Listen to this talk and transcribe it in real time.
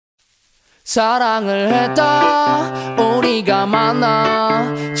사랑을 했다 우리가 만나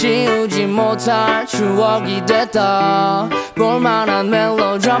지우지 못할 추억이 됐다 볼만한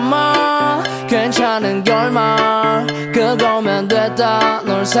멜로드라마 괜찮은 결말 그거면 됐다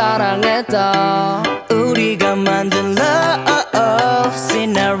널 사랑했다 우리가 만든 love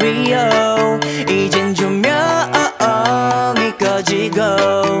scenario 이젠 조명이 꺼지고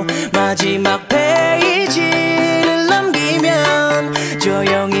마지막 페이지를 넘기면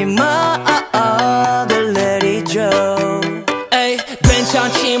조용히 막을 내리죠. 에이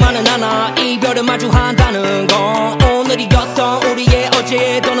괜찮지만은 않아 이별을 마주한다는 건 오늘이었던 우리의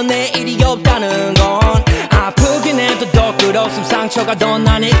어제 또는 내일이 없다는 건 아프긴 해도 더 끝없음 상처가 더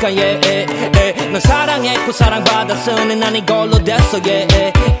나니까 널 사랑했고 사랑받았으니 난 이걸로 됐어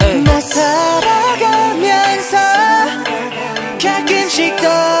나 살아가면서 가끔씩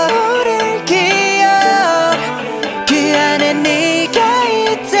떠오를 기억 그 안에 네가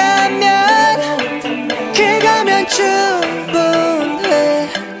있다면 그거면 충분해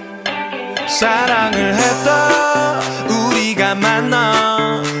사랑을 했다 우리가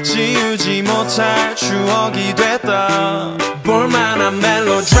만나 지우지 못할 추억이 됐다 볼만한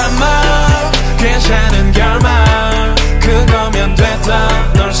멜로드라마 괜찮은 결말 그거면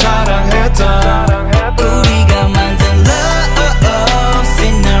됐다 널 사랑했다 우리가 만든 love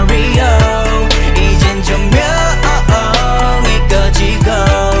scenario 이젠 조명이 꺼지고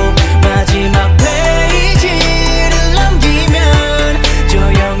마지막 페이지를 넘기면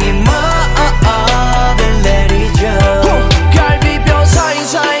조용히 막을 내리죠. 갈비뼈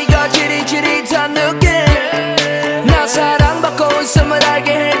사이사이가 지릿지릿한 느낌 나 사랑받고 있음을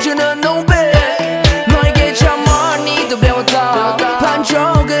알게 해주는 노래 너에게 참 많이도 배웠다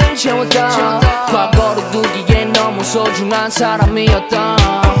반쪽은 채웠다 과거로 두기엔 너무 소중한 사람이었다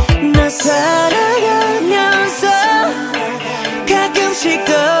나 살아가면서 가끔씩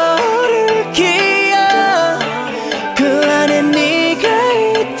떠오를 기억 그 안에 네가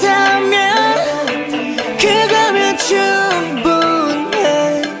있다면 그거면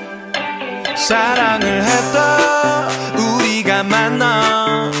충분해 사랑을 했다 우리가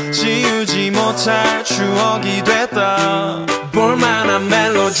만나 지우지 못할 추억이 됐다 볼만한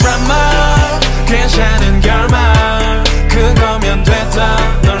멜로드라마 괜찮은 결말 그거면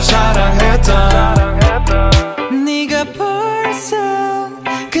됐다 널 사랑했다 네가 벌써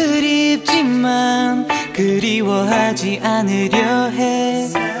그립지만 그리워하지 않으려 해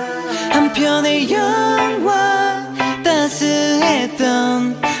한편의 영화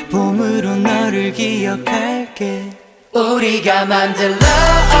따스했던 봄으로 너를 기억할게 우리가 만든 love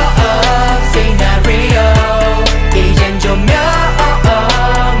scenario 이젠 조명이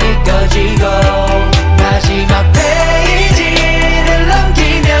꺼지고 마지막 페이지를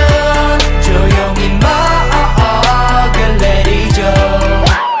넘기면 조용히 막을 내리죠.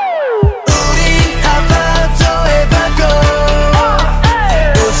 우린 아파트에 받고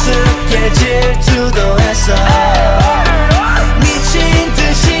우습게 질투도 했어 미친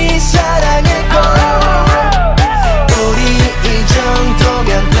듯이 사랑했고 우리 이 정도면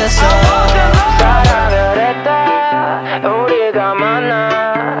됐어 사랑을 했다 우리가 만나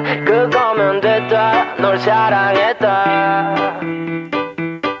그거면 됐다 널 사랑했다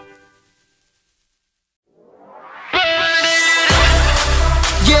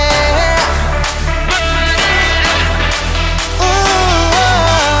Yeah.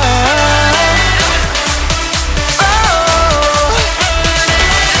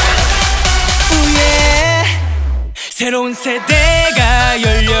 새로운 세대가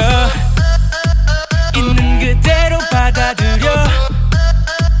열려 있는 그대로 받아들여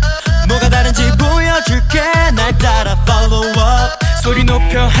뭐가 다른지 보여줄게 날 따라 follow up 소리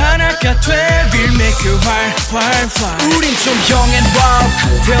높여 하나가 돼 We'll make you 활활활 우린 좀 young and wild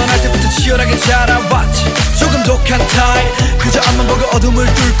태어날 때부터 치열하게 자라왔지 조금 독한 타입 그저 앞만 보고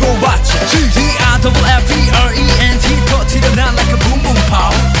어둠을 뚫고 왔지 D-I-double-F-E-R-E-N-T 터뜨려난 like a boom boom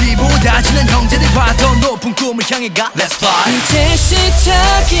pow 비보다 지난 형제들과 더 높은 꿈을 향해 가 Let's fly 이제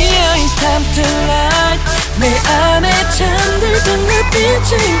시작이야 It's time to light 내 안에 잠들던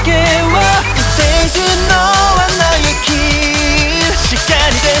눈빛을 깨워 This is 너와 나의 길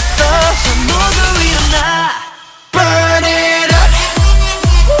시간이 됐어 저 모두 일어나 Burn it up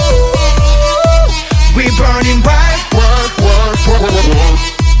We burning bright Burn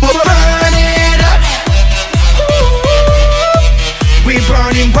it up We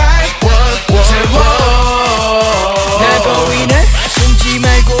burning bright 날 보이네 숨지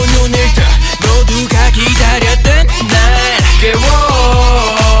말고 눈을 떠 모두가 기다렸던 날 깨워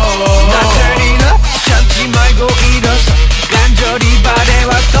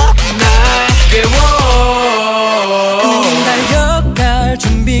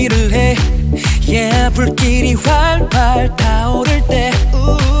일을 해 yeah, 불길이 활활 타오를 때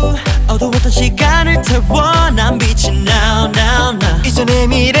어두웠던 시간을 태워 난 빛이 now now now 이전의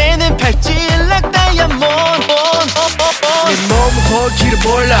미래는 팔질락 다이아몬드 내 몸은 거기를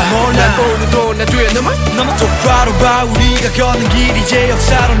몰라 난 오늘도 나 뒤에 넘어 똑바로 봐 우리가 걷는 길 이제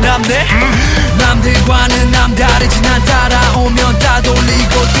역사로 남네 남들과는 남다르지 난 따라오면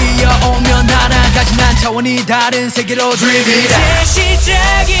따돌리고 뛰어오면 하나가지 난 차원이 다른 세계로 dream이다 이제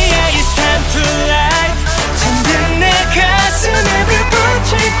시작이야 it's time to light 잠든 내 가슴에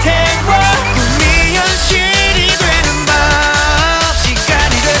불붙일 테고 꿈이 현실이 되는 밤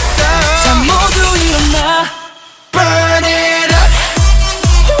시간이 됐어 자 모두 일어나 Burn it up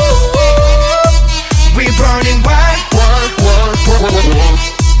We burning white Burn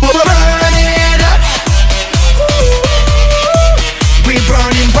it up We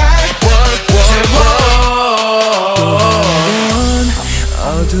burning white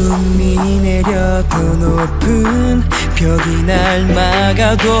어둠이 내려도 높은 벽이 날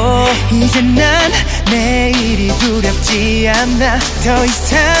막아도 이제 난 내일이 두렵지 않아 더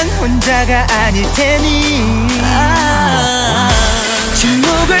이상 혼자가 아닐 테니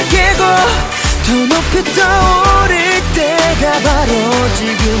침묵을 깨고 더 높이 떠오를 때가 바로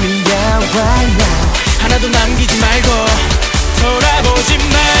지금이야 right now 하나도 남기지 말고 돌아보지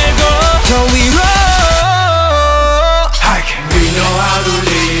말고 더 위로 We know how to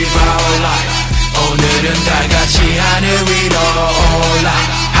live our life 오늘은 다같이 하늘 위로 올라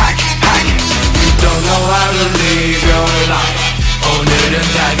You don't know how to live your life 오늘은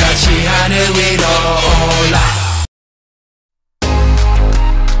다같이 하늘 위로 올라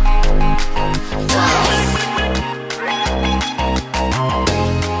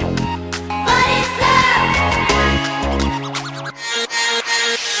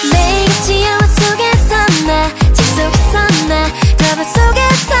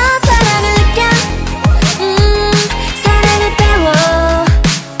속에서 사랑을 느껴 사랑을 배워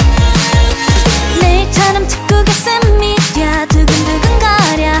내일처럼 자꾸 가슴이 뛰어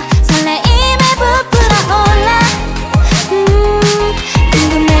두근두근거려 설레임에 부풀어 올라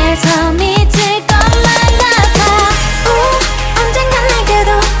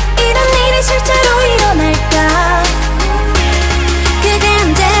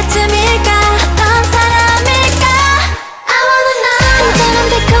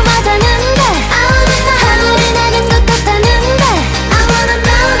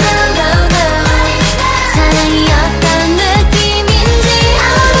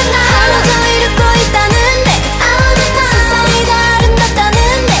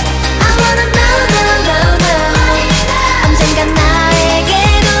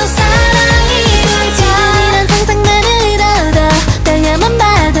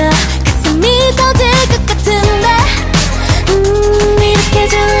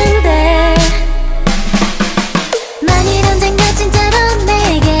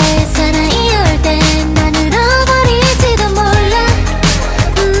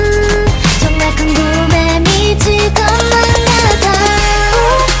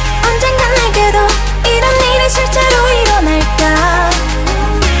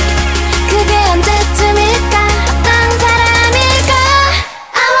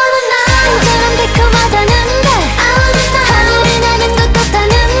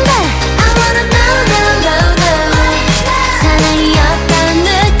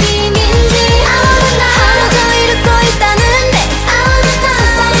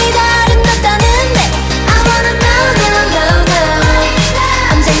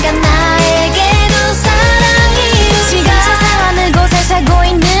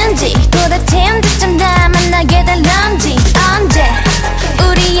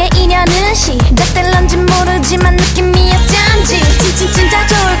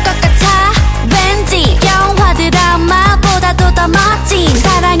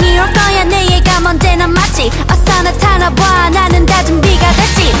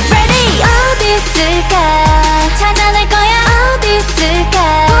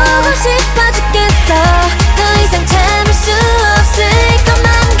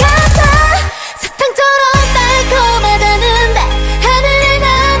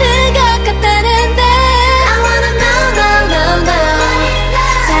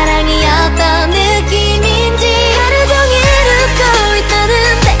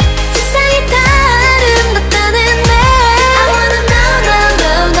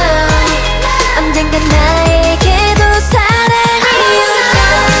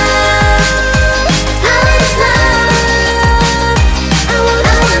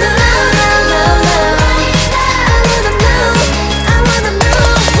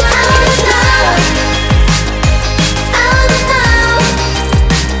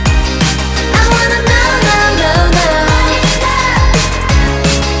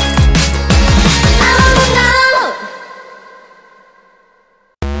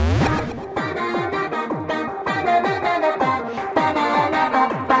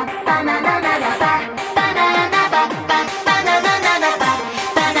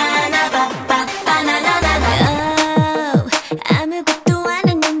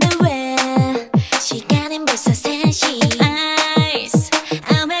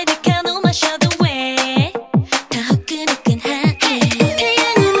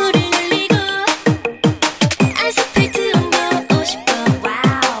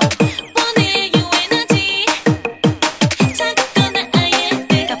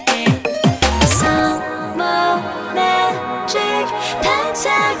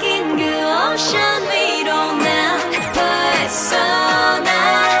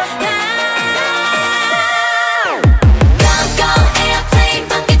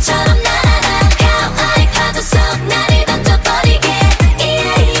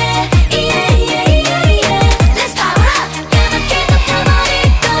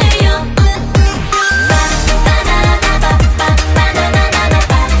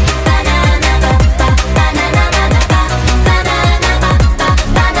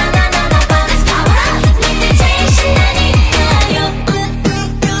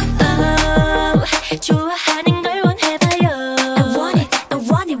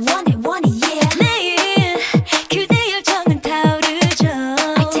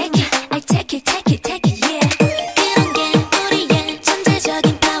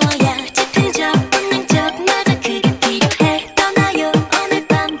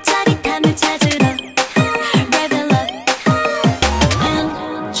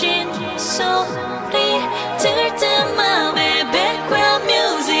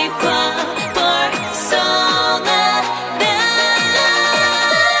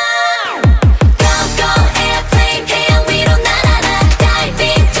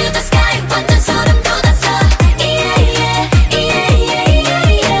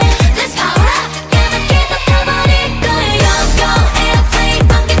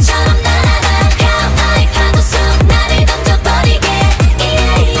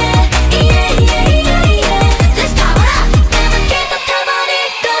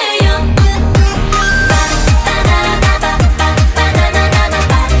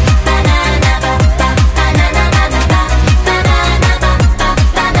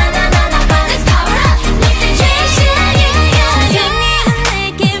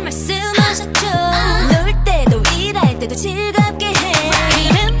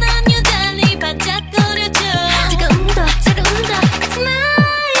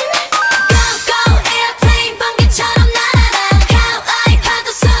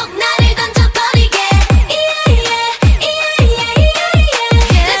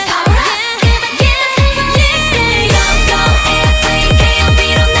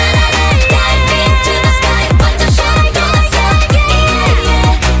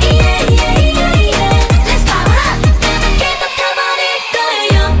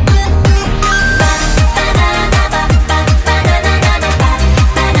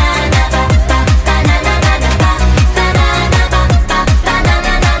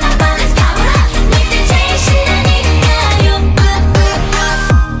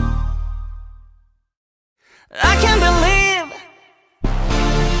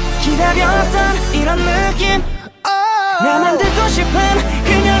나만 듣고 싶은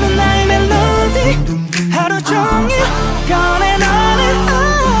그녀는 나의 멜로디 하루 종일 꺼내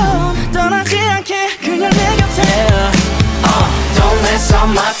너는 떠나지 않게 그녀 내 곁에 Don't mess up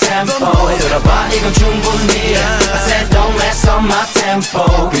my tempo 들어봐 이건 충분히 I said don't mess up my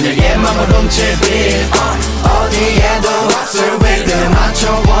tempo 그녀의 맘을 훔칠 beat 어디에도 없을 리듬에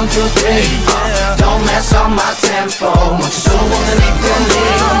맞춰 1, 2, 3 Don't mess up my tempo 멈출 수 없는 이 끌림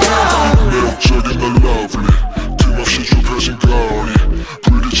매력적인 날 lovely 틈없이 좁혀진 거리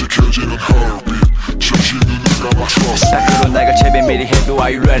불이 지켜지는 heartbeat 잠시 눈을 감아 trust 밖으로 나갈 채비 미리 해도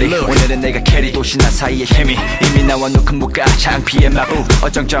Are you ready? 오늘은 내가 캐리 도시나 사이의 힘이 이미 나와 놓은 무가 창피의 마부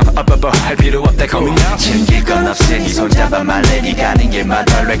어정쩡 할 필요 없다 고민 챙길 건 없으니 손잡아 말래 니 가는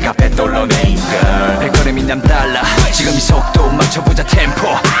길마다 랩카페 돌로메인 girl 발걸음이 남달라 지금 이 속도 맞춰보자 템포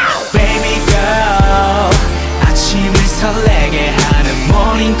Baby girl 아침을 설레게 하는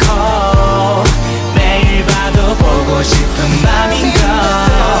morning call 매일 봐도 보고 싶은 맘인걸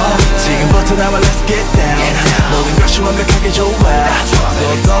지금부터 나와 let's get down 모든 것이 완벽하게 좋아 So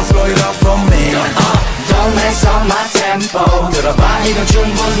don't slow it up for me Don't mess up my tempo 들어봐 이건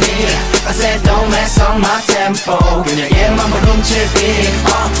충분히 I said don't mess up my tempo 그녀의 맘을 훔칠 beat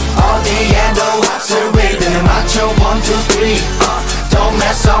어디에도 없을 리듬에 맞춰 1, 2, 3 Don't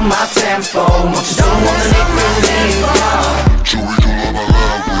mess up my tempo 멈출 수 없는 이 끌림 조이 둘러봐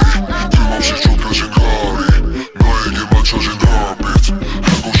lovely 틈없이 좁혀진 거리 너에게 맞춰진 heartbeat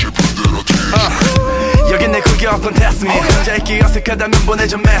하고 싶은 대로 tease 여긴 내 구경 test me 혼자 있기 어색하다면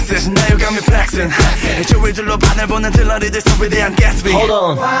보내줘 message 나 요감이 flexing 조일 둘러봐 날 보는 들러리들 소비대한 Gatsby Hold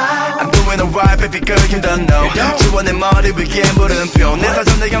on I'm doing alright baby girl you don't know 지워 내 머리 위에 물음표 내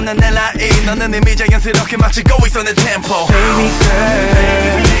사전에 없는 내 라인 너는 이미 자연스럽게 맞추고 있어 내 tempo Baby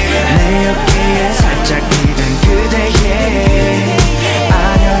girl 내 어깨에 살짝 기댄 그대의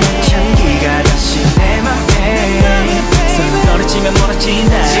아련한 향기가 다시 내 맘에 손 떨어지면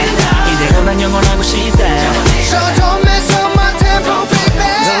멀어진다 이대로 난 영원하고 싶다 So don't mess up my tempo baby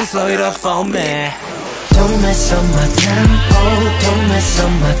Don't slow it up for me Don't mess up my tempo Don't mess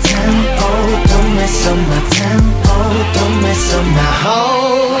up my tempo Don't mess up my tempo Don't mess up my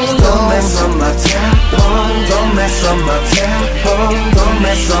whole Don't mess up my tempo Don't mess up my tempo Don't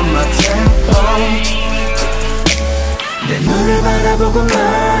mess up my tempo 내 눈을 바라보고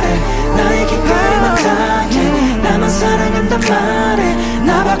말해 나에게 그리만 당해 나만 사랑한단 말해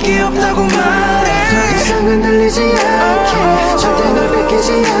나밖에 없다고 말해 더 이상은 들리지 않게 절대 널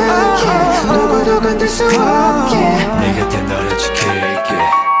뺏기지 않게 누구도 건들 수 없게 내 곁에 너를 지킬게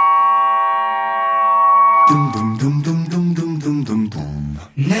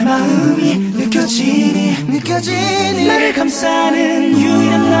내 마음이 느껴지니 나를 감싸는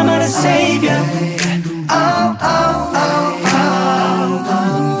유일한 나만의 savior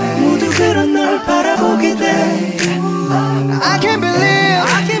모두 그런 널 바라보게 돼 I can't believe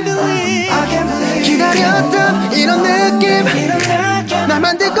기다렸던 이런 느낌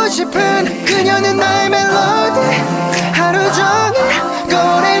나만 듣고 싶은 그녀는 나의 멜로디 하루 종일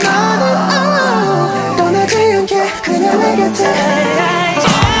꺼내 너는 떠나지 않게 그녀 내 곁에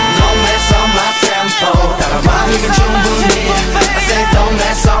Don't mess up my tempo 따라와 이건 충분히 I said don't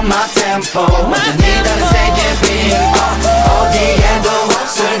mess up my tempo 완전히 다른 세계 beat 어디에도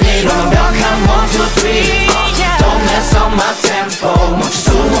없을 리 완벽한 1, 2, 3 Don't mess up my tempo 멈출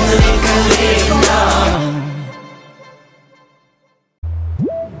수 없는 이 끌림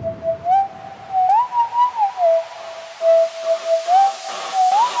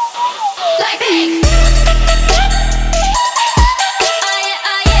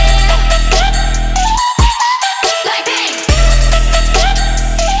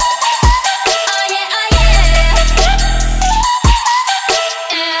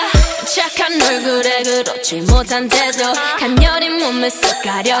못한 태도 간녀린 몸에 쏙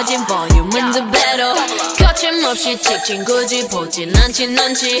가려진 볼륨은 두 배로 거침없이 찍힌 굳이 보진 않지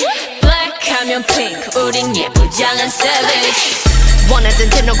넌지 블랙하면 핑크 우린 예쁘장한 savage 원하던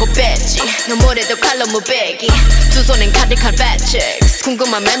대놓고 뺐지 너무래도 칼로 무배기 두 손엔 가득한 fat chicks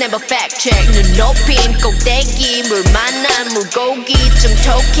궁금하면 해봐 fact check 눈 높인 꼭대기 물 만난 물고기 좀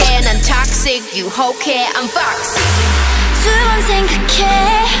톡해 난 toxic 유혹해 I'm foxy 두 번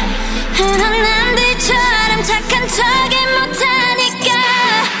생각해 흔한 남들처럼 착한 척이 못하니까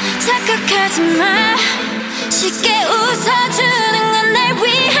착각하지 마 쉽게 웃어주는 건 날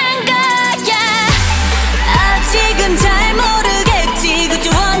위한 거야 아직은 잘 모르겠지 그저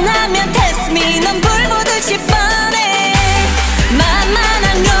원하면 test me 넌 불 보듯이 뻔해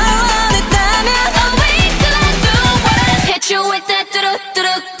만만한 걸 원했다면 I'll wait till I do what I hit you with that 뚜루뚜루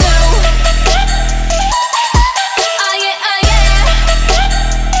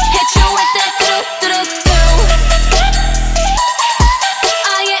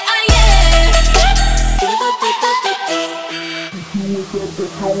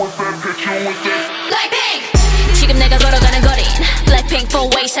지금 내가 걸어가는 거린 Blackpink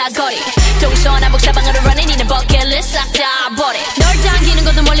 4-way 사거리 동서남북 사방으로 running 이는 버킷리스트 싹 다 버려 널 당기는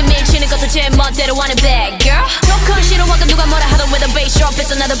것도 멀리 밀치는 것도 제 멋대로 하는 bad girl 조건 싫어하고 누가 뭐라 하던 with a bass drop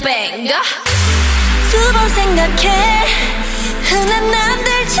it's another banger 두 번 생각해 흔한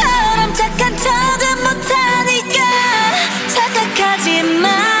남들처럼 착한 척은 못하니까 착각하지 마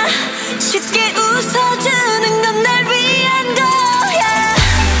쉽게 웃어주는 건 날 위한 거야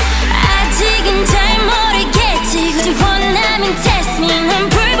아직은 잘 모르겠지 굳이 원하면 test me 난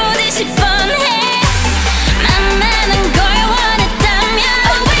불 보듯이 뻔해 만만한 걸 원했다면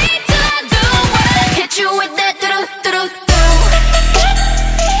Oh wait till I do what hit you with that 뚜루뚜루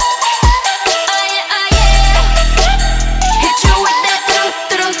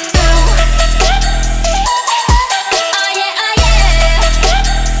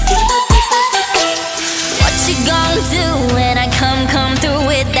come through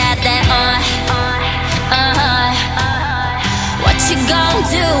with that What you gon'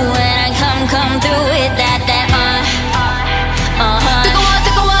 do when I come through with that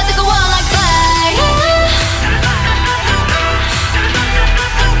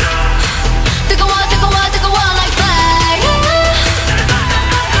뜨거워 뜨거워 like fire 뜨거워 like fire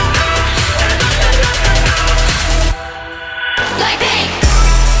like pink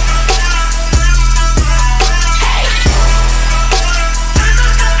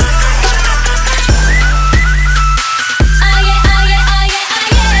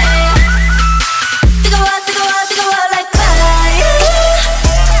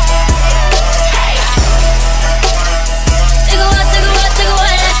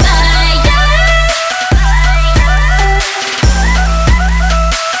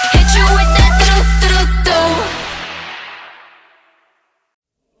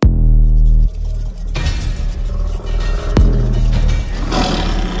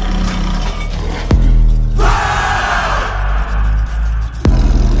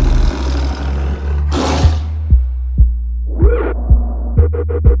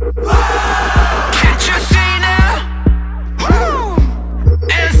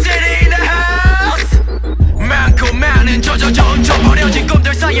버려진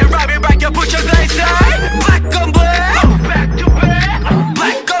꿈들 사이에 랩을 밝혀붙여 glaze Black on black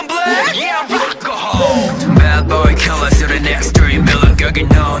Black on black Yeah rock on Bad boy killer 술은 extreme villain 격이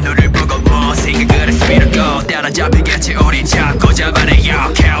너 너를 보고 뭐 생각을 했으면 따라잡히겠지 우린 잡고 잡아내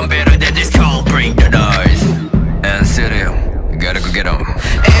Yo count better than this cold bring the noise NCT gotta go get 'em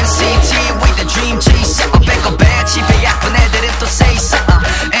NCT with the dream chaser 배꼽 배 집에 아픈 애들은 또 say something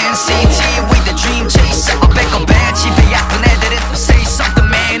NCT with the dream chaser 배꼽 배 집에 아픈 애들은 또 say something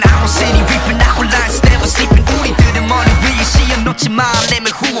man I don't see any reaping out lines never sleeping 우리들은 머리 위에 씌워놓지 마 let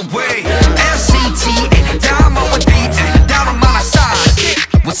me who away NCT down on the beat down on my side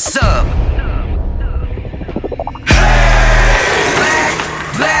what's up hey black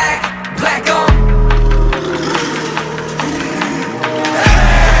black black on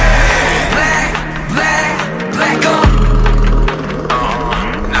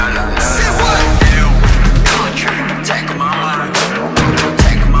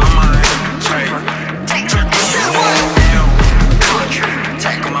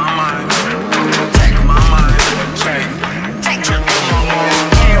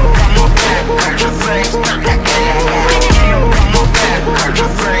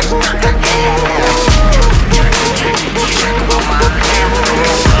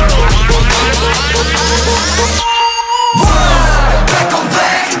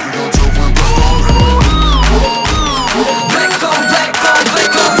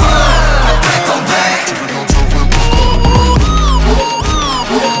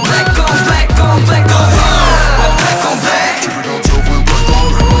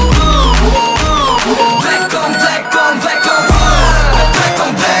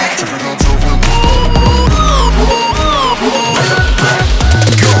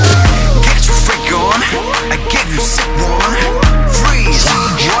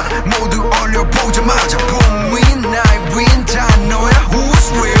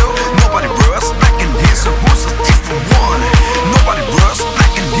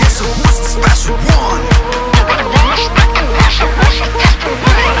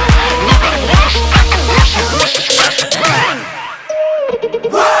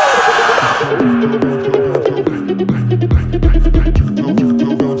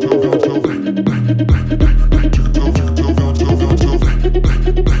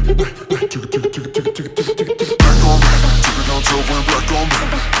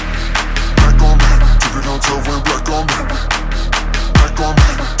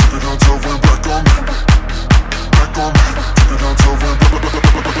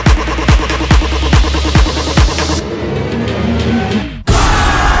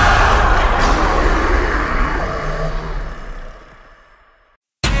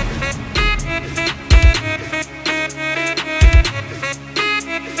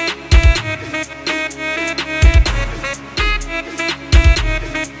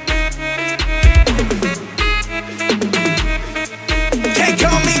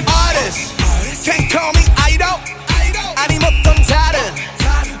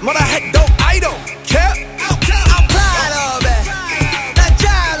뭐라 해도 I don't care. I'm proud of it. 난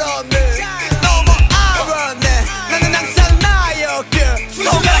잘 없네. 너무 알았네. 나는 항상 나였길.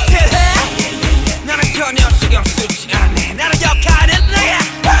 손가락질 해. 나는 전혀 신경 쓰지 않네. 나를 욕하는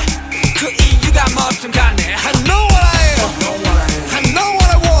내가 그 이유가 뭐든 간에 I know what I am. I know what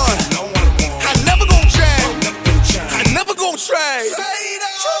I want. I never gon' change. I never gon' trade.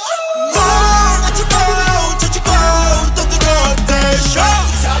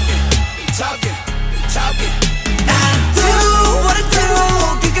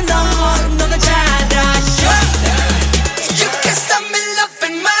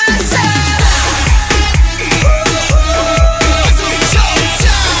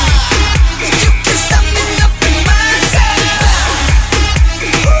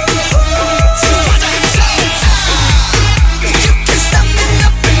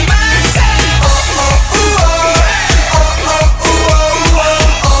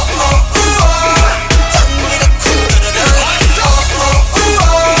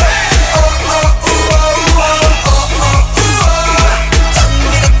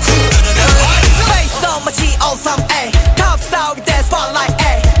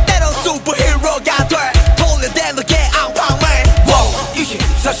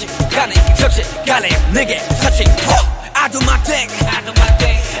 내게 touching I do my thing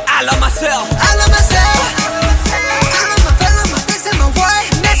I love myself I love myself I love my fellow my things and my way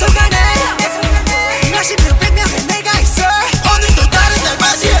내 속안에 몇십 명 백 명의 내가 있어 오늘도 다른 날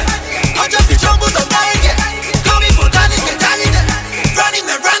맞이해 어차피 전부 다 나에게 고민보다는 게 달리는 Running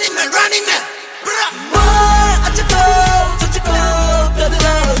man running man running man 뭘 어쩌고 저쩌고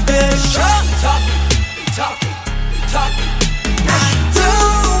떠들어도 돼 Talking I do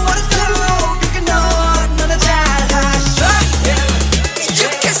what I do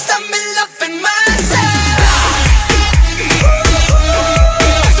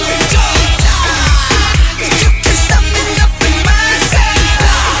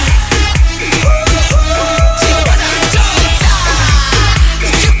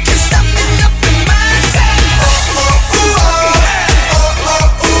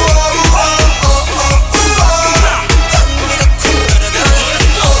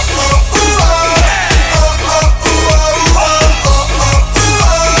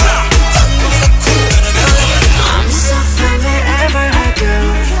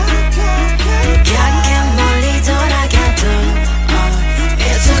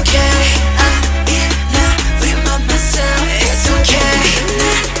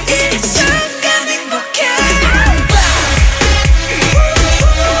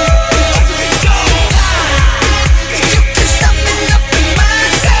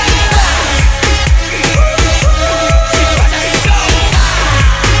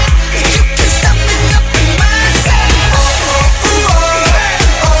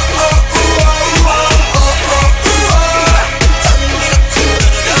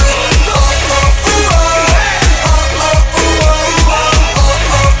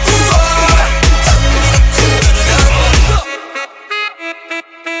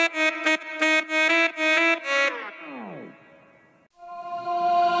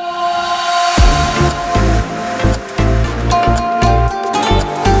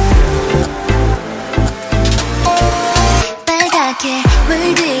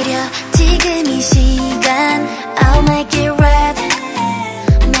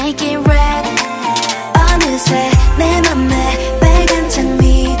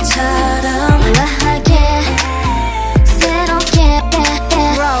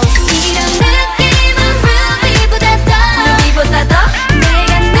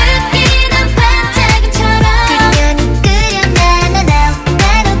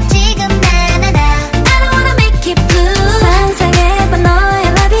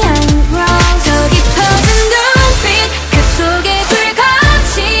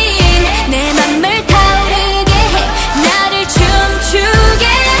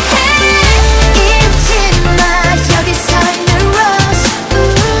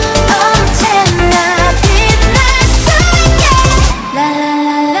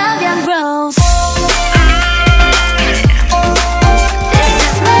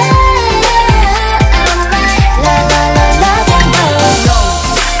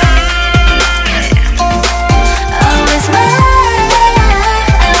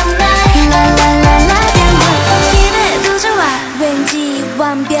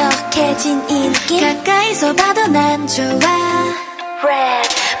완벽해진 이 느낌 가까이서 봐도 난 좋아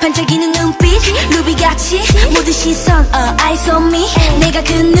반짝이는 눈빛 루비같이 모든 시선 eyes on me 내가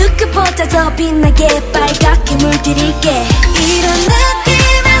그 누구보다 더 빛나게 빨갛게 물들일게 이런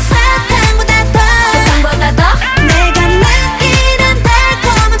느낌은 사탕보다 더 내가 느끼는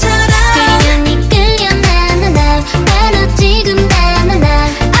달콤한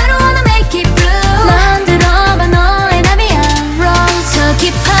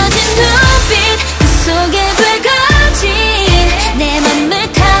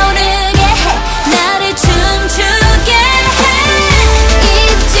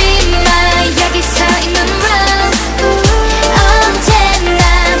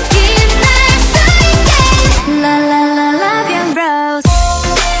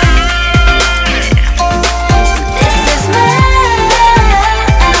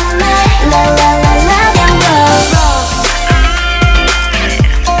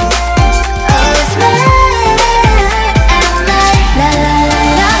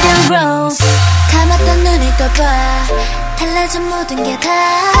달라진 모든 게 다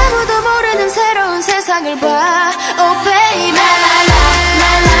아무도 모르는 새로운 세상을 봐 Oh baby